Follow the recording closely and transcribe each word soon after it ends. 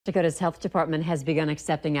Dakota's health department has begun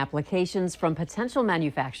accepting applications from potential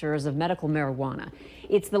manufacturers of medical marijuana.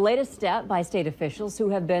 It's the latest step by state officials who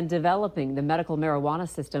have been developing the medical marijuana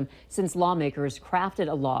system since lawmakers crafted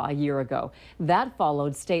a law a year ago. That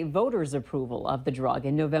followed state voters' approval of the drug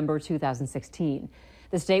in November 2016.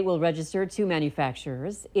 The state will register 2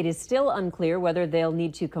 manufacturers. It is still unclear whether they'll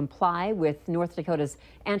need to comply with North Dakota's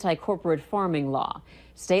anti-corporate farming law.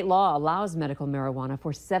 State law allows medical marijuana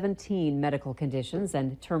for 17 medical conditions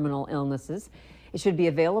and terminal illnesses. It should be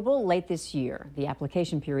available late this year. The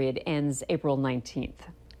application period ends April 19th.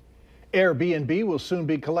 Airbnb will soon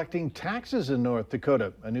be collecting taxes in North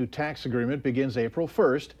Dakota. A new tax agreement begins April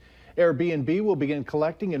 1st. Airbnb will begin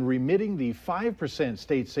collecting and remitting the 5%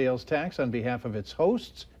 state sales tax on behalf of its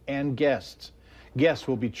hosts and guests. Guests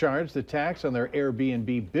will be charged the tax on their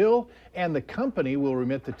Airbnb bill, and the company will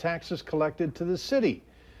remit the taxes collected to the city.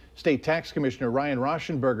 State Tax Commissioner Ryan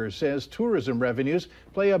Rauschenberger says tourism revenues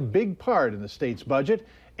play a big part in the state's budget,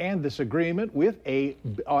 and this agreement with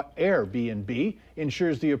Airbnb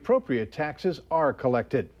ensures the appropriate taxes are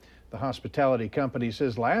collected. The hospitality company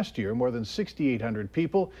says last year more than 6,800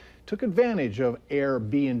 people took advantage of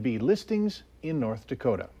Airbnb listings in North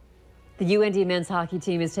Dakota. The UND men's hockey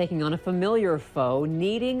team is taking on a familiar foe,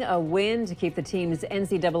 needing a win to keep the team's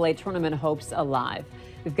NCAA tournament hopes alive.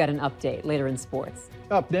 We've got an update later in sports.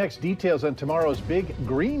 Up next, details on tomorrow's big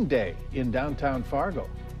Green Day in downtown Fargo.